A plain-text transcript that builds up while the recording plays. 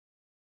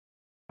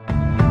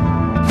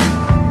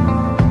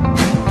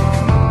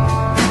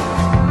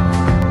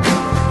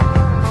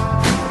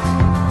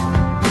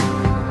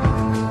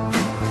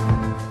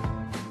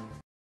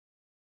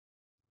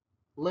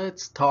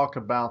Let's talk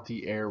about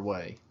the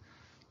airway.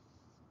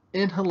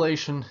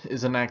 Inhalation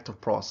is an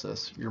active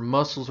process. Your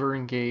muscles are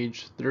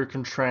engaged, they're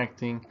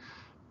contracting,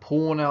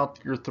 pulling out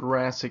your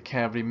thoracic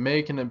cavity,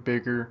 making it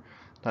bigger.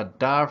 That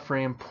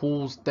diaphragm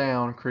pulls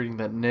down, creating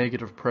that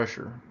negative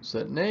pressure. So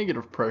that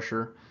negative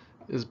pressure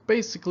is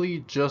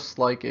basically just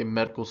like a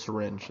medical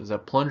syringe. As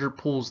that plunger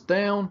pulls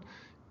down,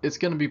 it's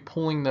going to be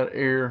pulling that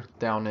air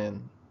down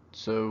in.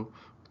 So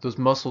those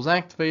muscles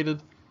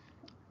activated,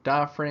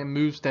 diaphragm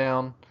moves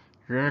down,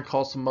 your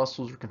intercostal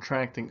muscles are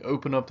contracting,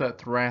 open up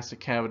that thoracic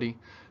cavity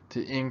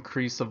to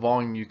increase the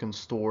volume you can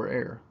store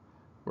air.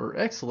 Where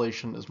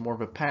exhalation is more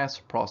of a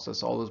passive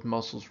process. All those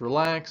muscles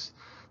relax,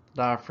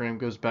 the diaphragm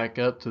goes back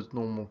up to its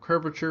normal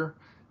curvature,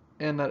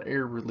 and that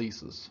air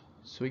releases.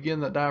 So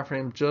again, that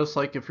diaphragm, just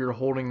like if you're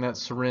holding that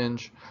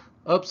syringe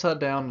upside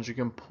down, as you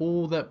can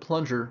pull that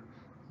plunger,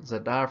 as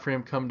that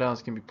diaphragm comes down,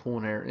 it's going to be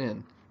pulling air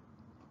in.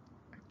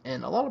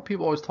 And a lot of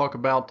people always talk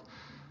about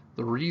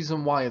the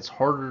reason why it's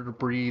harder to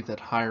breathe at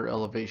higher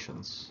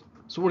elevations.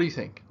 So what do you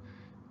think?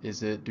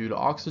 Is it due to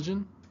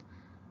oxygen?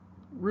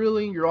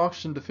 Really, your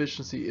oxygen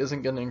deficiency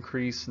isn't going to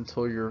increase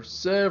until you're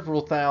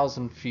several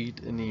thousand feet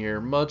in the air,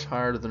 much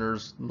higher than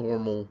there's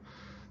normal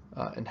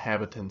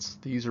inhabitants.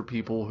 These are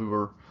people who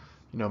are,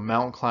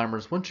 mountain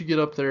climbers. Once you get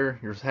up there,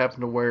 you're having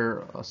to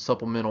wear a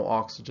supplemental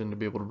oxygen to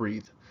be able to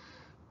breathe.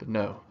 But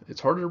no, it's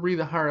harder to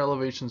breathe at higher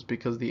elevations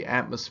because of the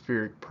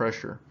atmospheric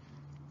pressure.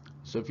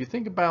 So if you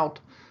think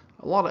about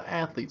a lot of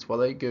athletes, while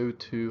they go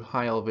to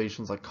high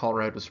elevations like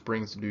Colorado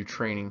Springs to do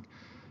training,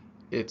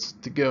 it's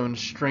to go and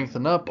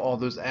strengthen up all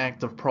those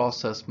active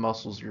process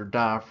muscles, your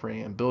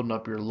diaphragm, building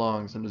up your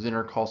lungs and those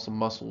intercostal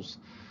muscles.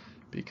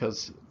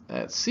 Because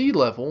at sea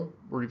level,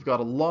 where you've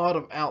got a lot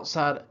of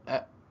outside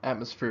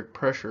atmospheric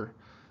pressure,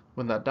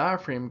 when that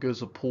diaphragm goes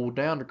to pull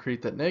down to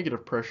create that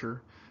negative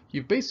pressure,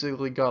 you've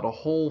basically got a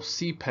whole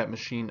CPAP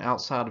machine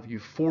outside of you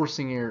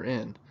forcing air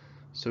in.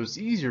 So it's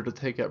easier to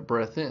take that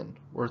breath in.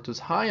 Where at those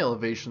high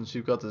elevations,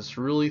 you've got this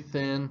really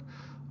thin,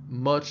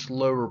 much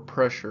lower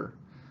pressure.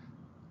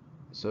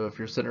 So if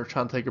you're sitting there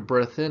trying to take a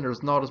breath in,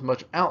 there's not as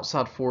much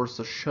outside force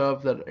to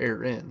shove that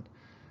air in,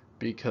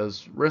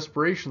 because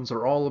respirations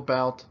are all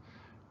about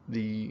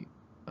the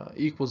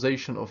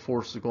equalization of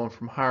forces going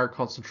from higher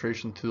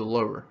concentration to the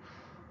lower.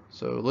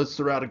 So let's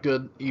throw out a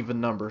good even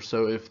number.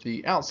 So if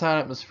the outside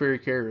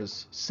atmospheric air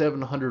is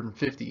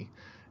 750,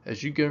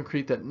 as you go and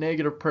create that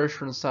negative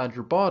pressure inside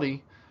your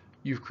body,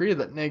 you've created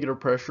that negative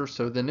pressure,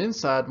 so then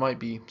inside might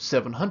be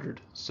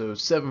 700. So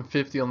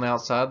 750 on the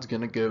outside is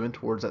going to go in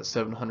towards that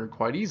 700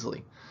 quite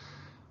easily.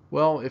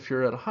 Well, if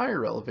you're at a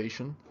higher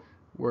elevation,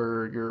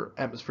 where your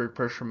atmospheric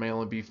pressure may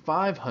only be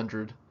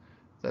 500,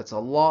 that's a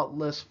lot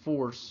less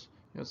force.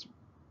 It's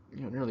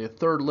nearly a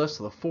third less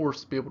of the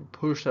force to be able to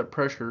push that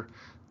pressure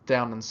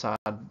down inside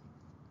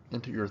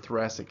into your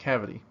thoracic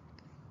cavity.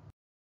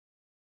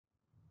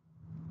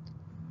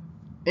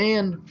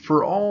 And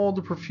for all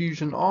the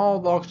perfusion,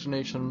 all the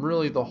oxygenation,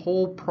 really the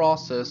whole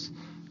process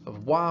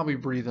of why we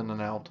breathe in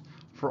and out,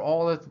 for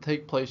all that to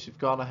take place, you've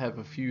got to have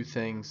a few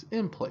things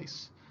in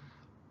place.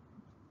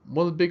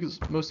 One of the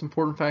biggest, most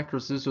important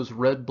factors is those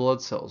red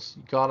blood cells.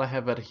 You've got to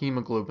have that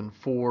hemoglobin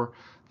for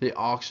the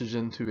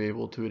oxygen to be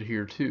able to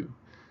adhere to.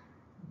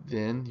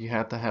 Then you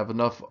have to have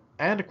enough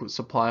adequate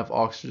supply of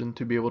oxygen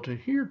to be able to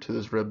adhere to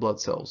those red blood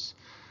cells.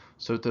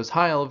 So at those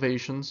high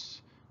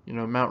elevations,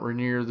 Mount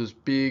Rainier, those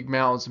big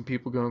mountains and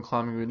people going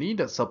climbing who need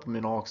that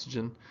supplemental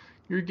oxygen,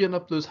 you're getting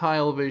up those high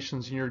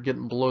elevations and you're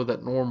getting below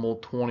that normal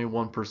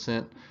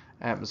 21%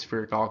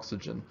 atmospheric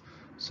oxygen.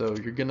 So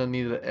you're going to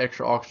need that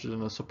extra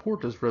oxygen to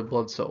support those red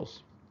blood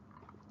cells.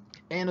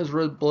 And those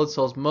red blood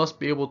cells must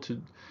be able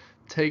to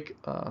take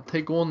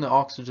on the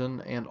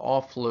oxygen and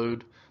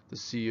offload the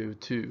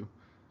CO2.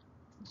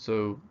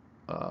 So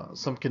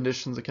some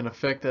conditions that can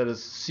affect that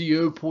is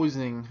CO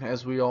poisoning,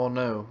 as we all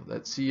know.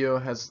 That CO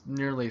has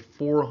nearly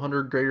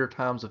 400 greater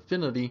times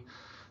affinity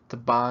to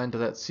bind to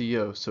that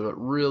CO. So it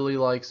really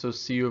likes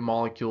those CO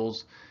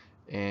molecules,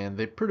 and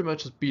they pretty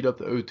much just beat up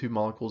the O2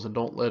 molecules and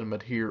don't let them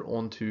adhere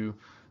onto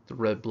the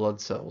red blood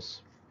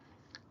cells.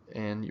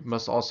 And you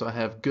must also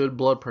have good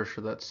blood pressure.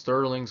 That's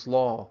Stirling's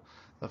law.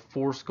 The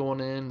force going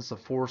in is the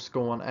force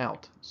going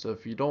out. So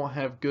if you don't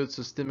have good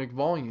systemic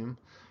volume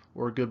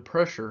or good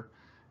pressure,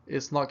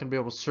 it's not going to be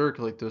able to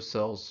circulate those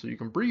cells. So you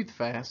can breathe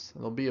fast,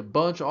 and there'll be a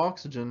bunch of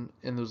oxygen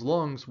in those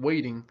lungs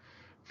waiting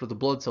for the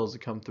blood cells to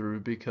come through,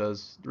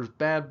 because there's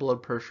bad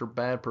blood pressure,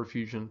 bad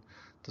perfusion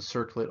to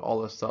circulate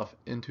all this stuff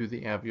into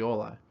the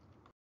alveoli.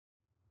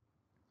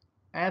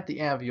 At the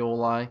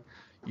alveoli,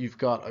 you've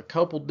got a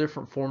couple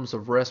different forms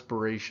of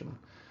respiration.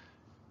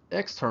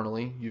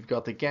 Externally, you've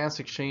got the gas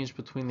exchange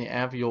between the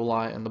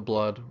alveoli and the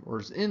blood,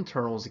 whereas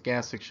internal is the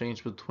gas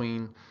exchange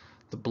between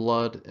the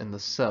blood and the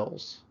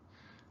cells.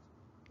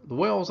 The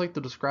way I always like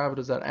to describe it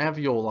is that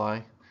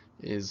alveoli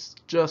is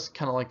just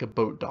kind of like a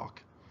boat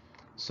dock.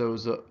 So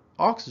as the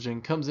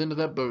oxygen comes into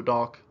that boat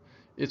dock,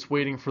 it's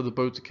waiting for the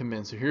boat to come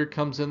in. So here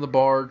comes in the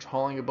barge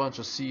hauling a bunch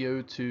of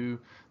CO2.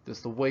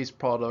 That's the waste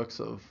products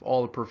of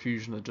all the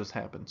perfusion that just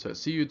happened. So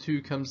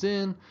CO2 comes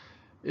in,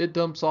 It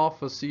dumps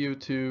off a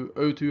CO2,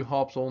 O2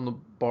 hops on the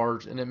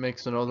barge, and it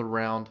makes another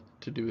round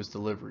to do its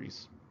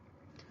deliveries.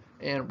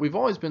 And we've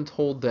always been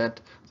told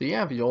that the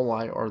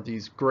alveoli are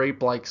these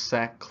grape-like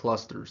sac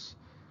clusters.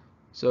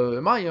 So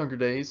in my younger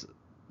days,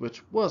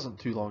 which wasn't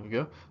too long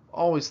ago, I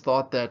always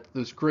thought that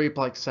those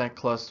grape-like sac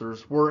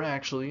clusters were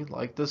actually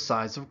like the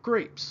size of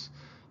grapes.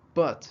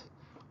 But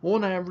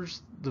on average,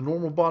 the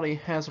adult body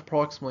has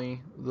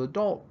approximately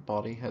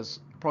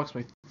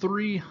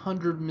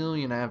 300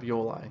 million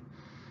alveoli.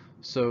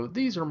 So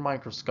these are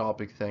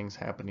microscopic things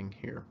happening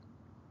here.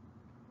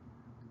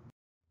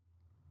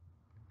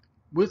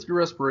 With your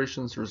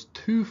respirations, there's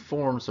two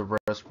forms of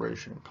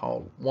respiration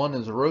called, one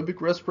is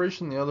aerobic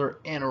respiration, the other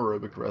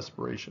anaerobic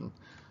respiration.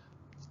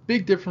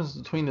 Big difference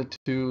between the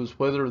two is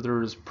whether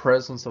there is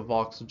presence of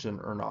oxygen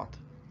or not.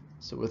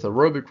 So with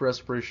aerobic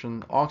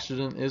respiration,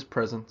 oxygen is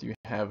present. You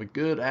have a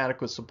good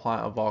adequate supply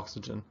of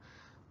oxygen.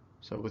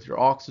 So with your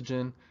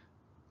oxygen,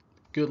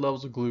 good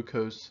levels of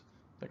glucose,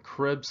 the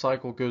Krebs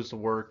cycle goes to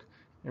work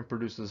and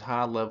produces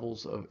high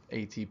levels of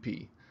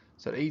ATP.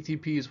 So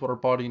ATP is what our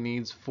body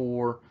needs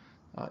for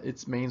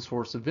its main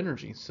source of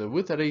energy. So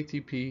with that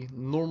ATP,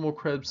 normal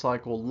Krebs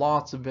cycle,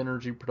 lots of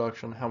energy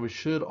production, how we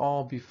should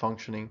all be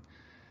functioning.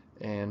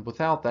 And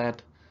without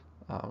that,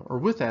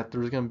 with that,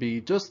 there's going to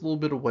be just a little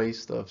bit of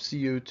waste of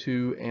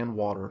CO2 and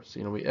water.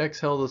 So, we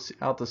exhale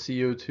out the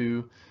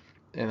CO2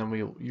 and then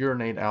we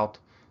urinate out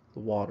the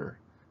water.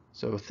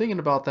 So thinking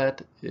about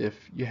that,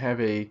 if you have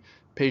a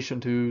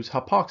patient who's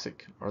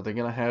hypoxic, are they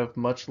going to have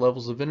much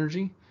levels of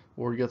energy?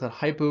 Or you got that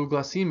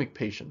hypoglycemic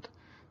patient.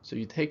 So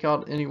you take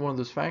out any one of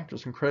those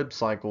factors in Krebs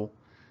cycle,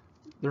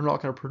 they're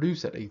not going to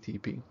produce that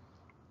ATP.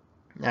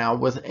 Now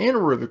with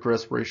anaerobic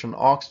respiration,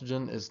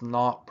 oxygen is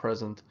not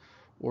present,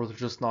 or there's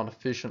just not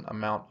efficient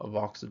amount of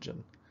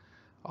oxygen.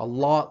 A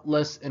lot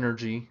less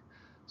energy,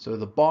 so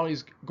the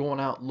body's going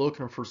out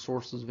looking for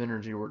sources of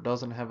energy where it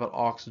doesn't have that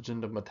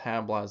oxygen to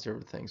metabolize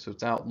everything. So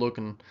it's out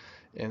looking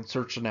and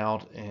searching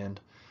out and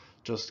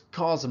just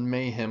causing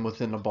mayhem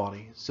within the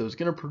body. So it's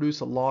going to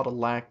produce a lot of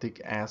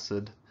lactic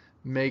acid,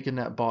 making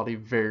that body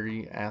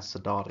very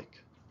acidotic.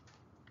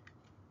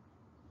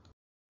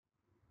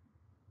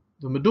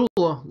 The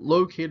medulla,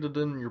 located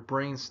in your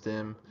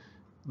brainstem,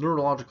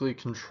 neurologically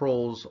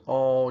controls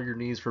all your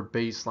needs for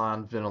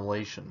baseline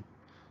ventilation.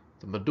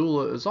 The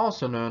medulla is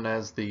also known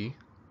as the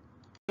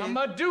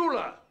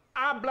medulla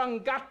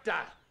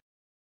oblongata.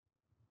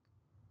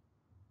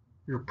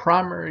 Your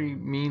primary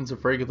means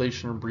of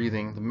regulation of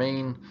breathing. The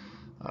main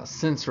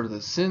sensor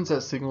that sends that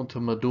signal to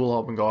medulla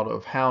oblongata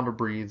of how to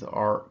breathe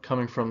are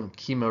coming from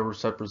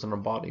chemoreceptors in the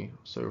body,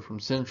 so from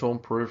central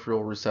and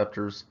peripheral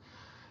receptors.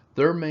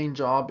 Their main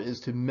job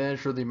is to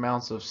measure the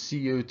amounts of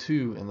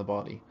CO2 in the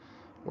body,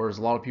 whereas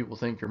a lot of people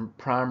think your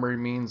primary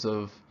means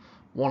of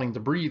wanting to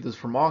breathe is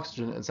from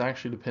oxygen. It's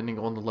actually depending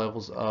on the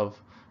levels of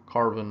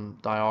carbon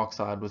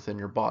dioxide within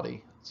your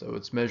body. So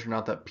it's measuring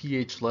out that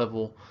pH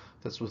level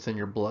that's within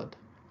your blood.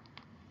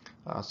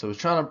 So it's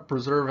trying to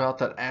preserve out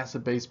that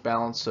acid-base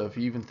balance. So if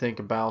you even think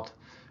about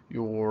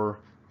your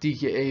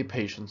DKA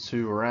patients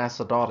who are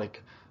acidotic,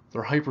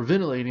 they're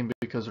hyperventilating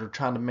because they're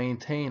trying to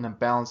maintain and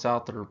balance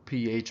out their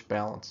pH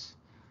balance.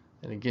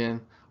 And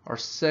again, our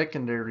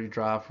secondary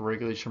drive for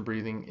regulation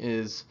breathing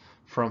is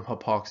from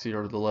hypoxia,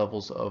 or the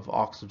levels of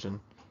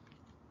oxygen.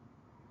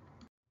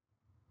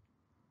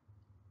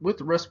 With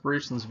the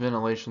respirations and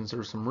ventilations,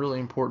 there's some really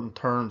important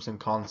terms and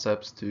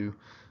concepts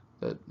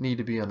that need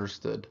to be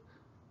understood.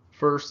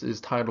 First is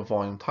tidal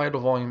volume.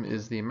 Tidal volume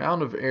is the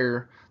amount of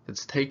air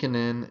that's taken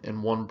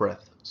in one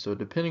breath. So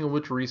depending on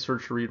which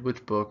research you read,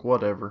 which book,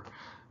 whatever,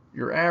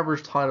 your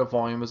average tidal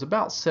volume is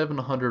about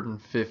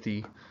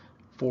 750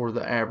 for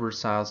the average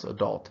size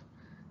adult.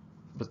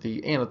 But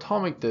the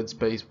anatomic dead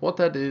space, what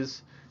that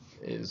is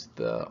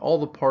all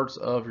the parts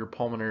of your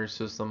pulmonary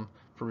system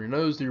from your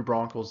nose to your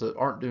bronchioles that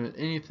aren't doing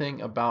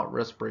anything about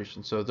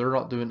respiration. So they're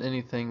not doing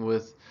anything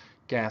with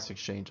gas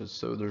exchanges.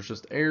 So there's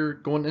just air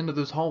going into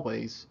those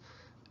hallways,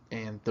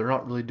 and they're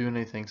not really doing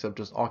anything except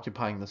just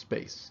occupying the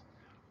space.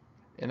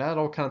 And that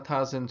all kind of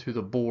ties into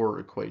the Bohr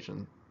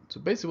equation. So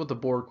basically what the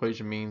Bohr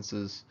equation means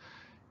is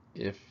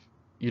if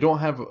you don't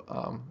have,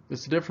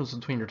 it's the difference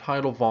between your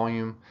tidal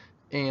volume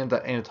and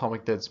that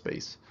anatomic dead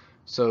space.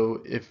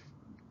 So if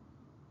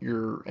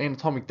your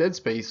anatomic dead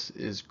space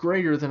is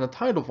greater than a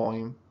tidal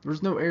volume,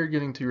 there's no air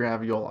getting to your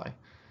alveoli.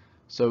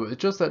 So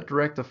it's just that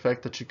direct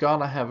effect that you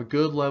gotta have a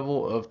good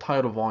level of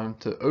tidal volume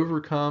to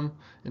overcome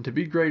and to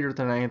be greater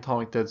than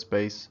anatomic dead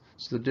space.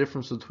 So the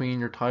difference between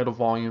your tidal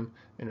volume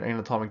and your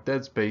anatomic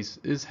dead space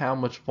is how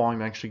much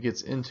volume actually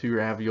gets into your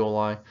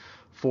alveoli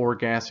for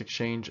gas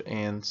exchange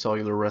and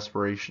cellular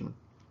respiration.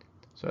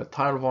 So that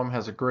tidal volume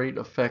has a great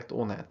effect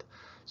on that.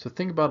 So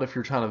think about if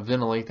you're trying to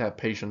ventilate that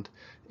patient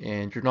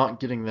and you're not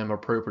getting them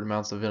appropriate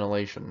amounts of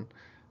ventilation.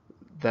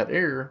 That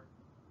air,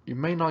 you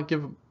may not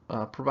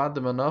provide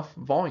them enough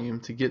volume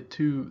to get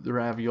to their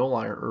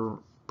alveoli or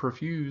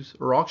perfuse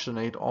or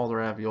oxygenate all their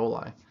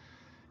alveoli.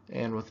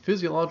 And with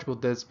physiological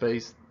dead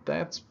space,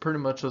 that's pretty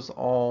much just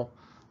all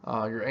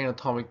your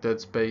anatomic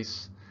dead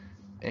space,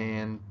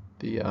 and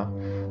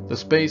the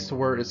space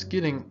where it's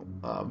getting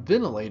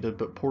ventilated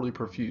but poorly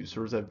perfused.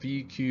 There's that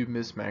VQ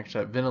mismatch,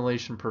 that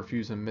ventilation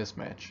perfusion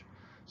mismatch.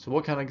 So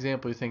what kind of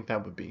example do you think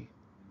that would be?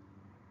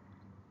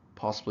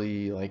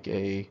 Possibly like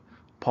a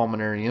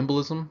pulmonary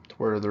embolism, to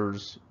where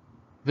there's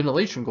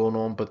ventilation going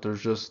on but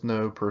there's just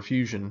no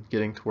perfusion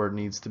getting to where it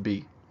needs to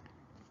be.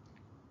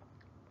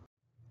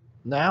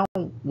 Now,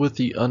 with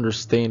the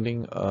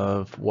understanding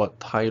of what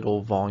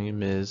tidal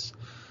volume is,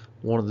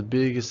 one of the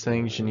biggest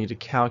things you need to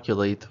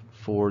calculate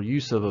for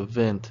use of a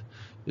vent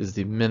is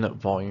the minute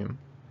volume,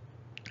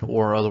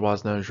 or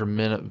otherwise known as your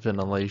minute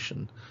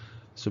ventilation.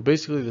 So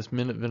basically, this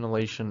minute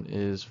ventilation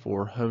is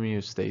for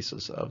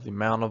homeostasis of the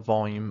amount of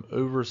volume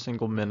over a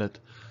single minute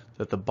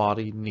that the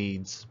body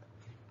needs.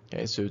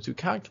 Okay, so to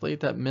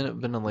calculate that minute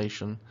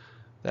ventilation,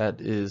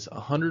 that is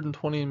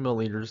 120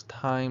 milliliters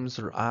times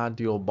their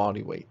ideal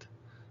body weight.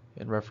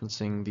 And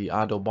referencing the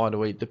ideal body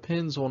weight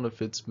depends on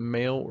if it's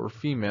male or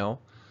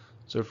female.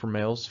 So for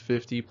males,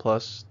 50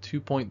 plus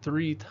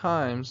 2.3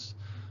 times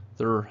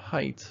their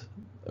height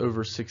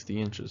over 60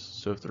 inches.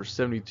 So if they're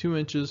 72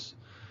 inches,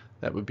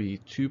 that would be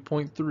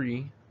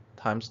 2.3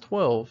 times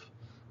 12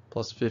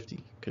 plus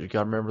 50, because you got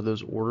to remember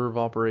those order of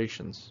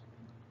operations.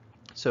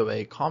 So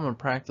a common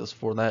practice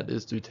for that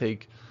is to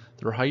take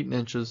their height in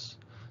inches,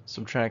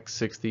 subtract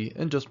 60,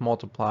 and just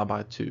multiply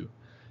by 2.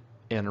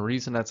 And the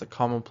reason that's a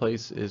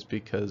commonplace is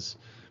because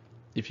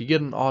if you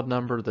get an odd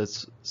number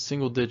that's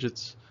single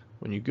digits,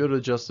 when you go to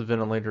adjust the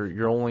ventilator,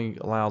 you're only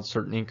allowed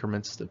certain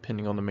increments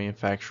depending on the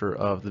manufacturer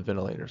of the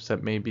ventilator. So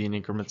that may be in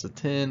increments of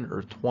 10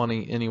 or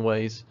 20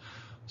 anyways.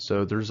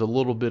 So there's a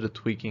little bit of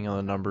tweaking on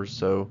the numbers.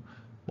 So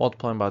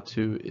multiplying by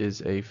 2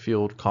 is a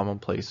field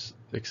commonplace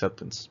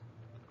acceptance.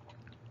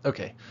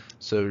 Okay,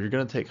 so you're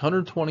going to take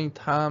 120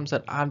 times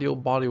that ideal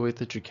body weight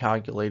that you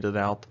calculated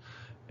out,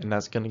 and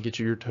that's going to get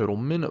you your total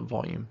minute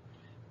volume.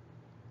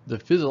 The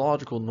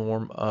physiological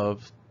norm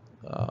of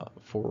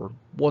for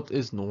what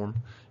is norm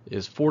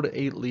is 4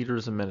 to 8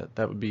 liters a minute.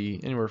 That would be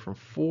anywhere from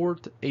 4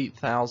 to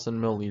 8,000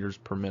 milliliters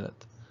per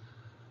minute.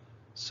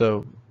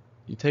 So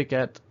you take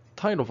that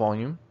tidal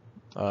volume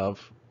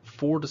of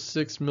 4 to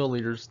 6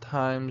 milliliters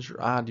times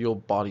your ideal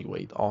body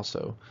weight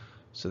also.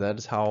 So that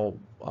is how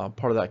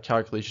part of that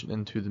calculation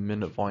into the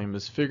minute volume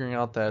is figuring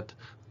out that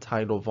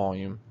tidal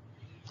volume.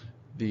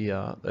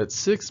 At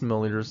 6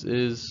 milliliters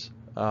is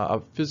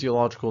a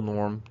physiological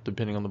norm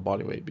depending on the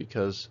body weight,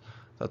 because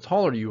the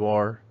taller you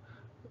are,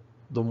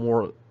 the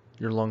more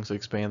your lungs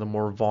expand, the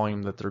more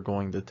volume that they're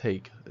going to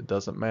take. It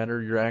doesn't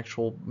matter your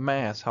actual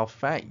mass, how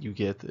fat you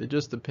get, it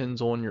just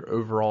depends on your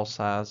overall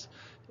size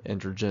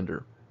and your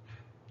gender.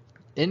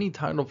 Any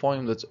tidal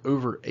volume that's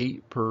over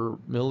 8 per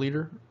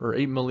milliliter or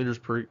 8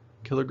 milliliters per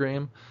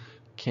kilogram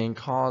can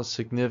cause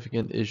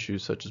significant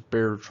issues such as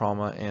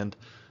barotrauma, and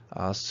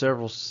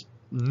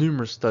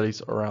numerous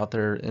studies are out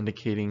there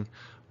indicating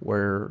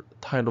where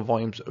tidal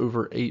volumes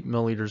over 8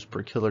 milliliters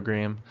per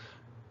kilogram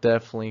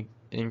definitely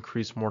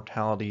increase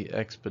mortality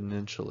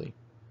exponentially.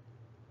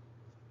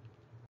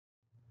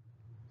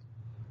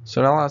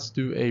 So now let's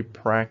do a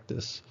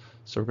practice.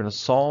 So we're going to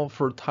solve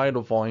for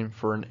tidal volume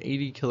for an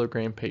 80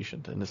 kilogram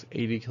patient, and this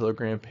 80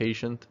 kilogram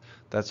patient,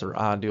 that's their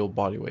ideal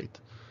body weight.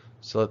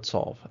 So let's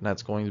solve, and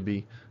that's going to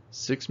be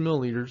 6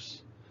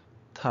 milliliters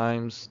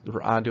times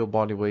their ideal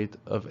body weight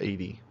of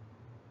 80.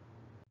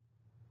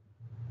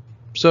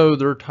 So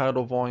their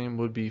tidal volume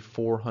would be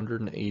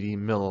 480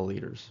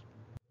 milliliters.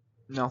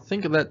 Now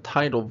think of that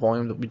tidal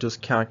volume that we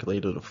just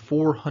calculated of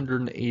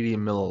 480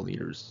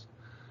 milliliters.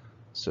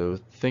 So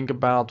think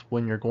about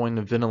when you're going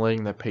to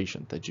ventilating that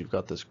patient, that you've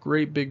got this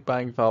great big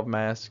bag valve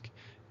mask,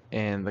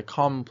 and the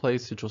common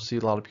place that you'll see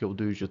a lot of people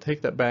do is you'll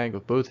take that bag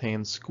with both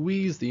hands,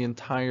 squeeze the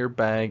entire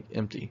bag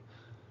empty.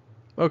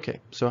 Okay,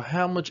 so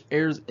how much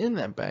air is in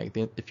that bag?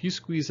 If you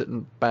squeeze it in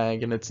the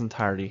bag in its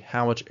entirety,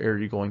 how much air are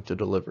you going to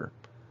deliver?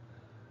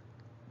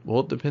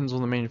 Well, it depends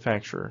on the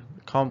manufacturer.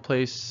 The common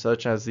place,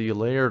 such as the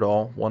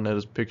Laerdal, one that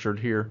is pictured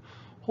here,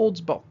 holds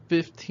about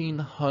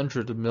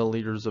 1,500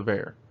 milliliters of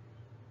air.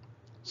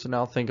 So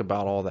now think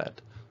about all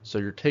that. So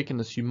you're taking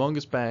this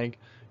humongous bag,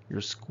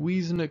 you're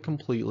squeezing it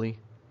completely,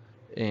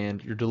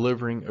 and you're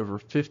delivering over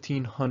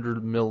 1,500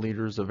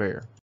 milliliters of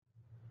air.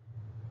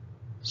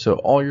 So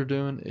all you're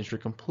doing is you're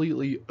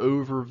completely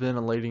over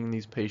ventilating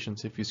these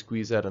patients if you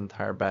squeeze that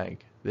entire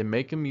bag. They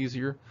make them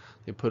easier,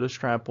 they put a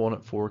strap on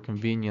it for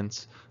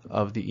convenience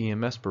of the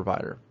EMS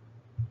provider,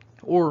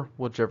 or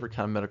whichever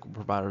kind of medical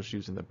provider is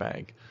using the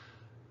bag.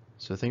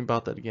 So think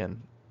about that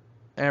again.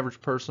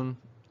 Average person,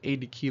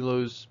 80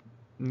 kilos,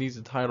 needs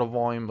a tidal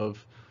volume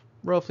of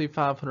roughly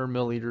 500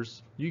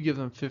 milliliters. You give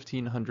them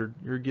 1,500,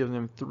 you're giving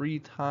them 3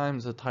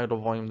 times the tidal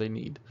volume they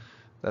need.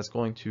 That's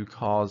going to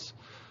cause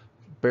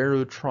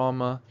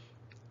barotrauma,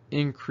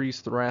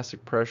 increased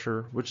thoracic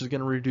pressure, which is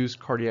going to reduce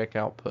cardiac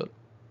output.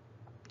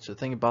 So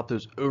think about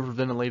those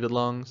overventilated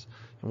lungs,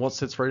 and what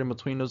sits right in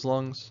between those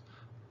lungs?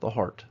 The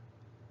heart.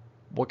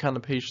 What kind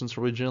of patients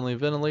are we generally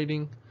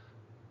ventilating?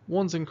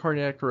 One's in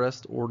cardiac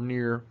arrest or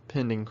near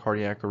pending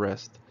cardiac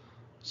arrest.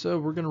 So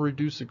we're going to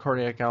reduce the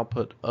cardiac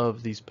output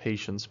of these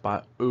patients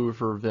by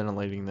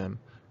overventilating them,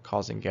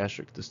 causing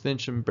gastric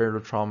distension,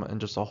 bariatric trauma, and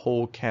just a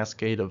whole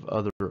cascade of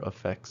other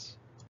effects.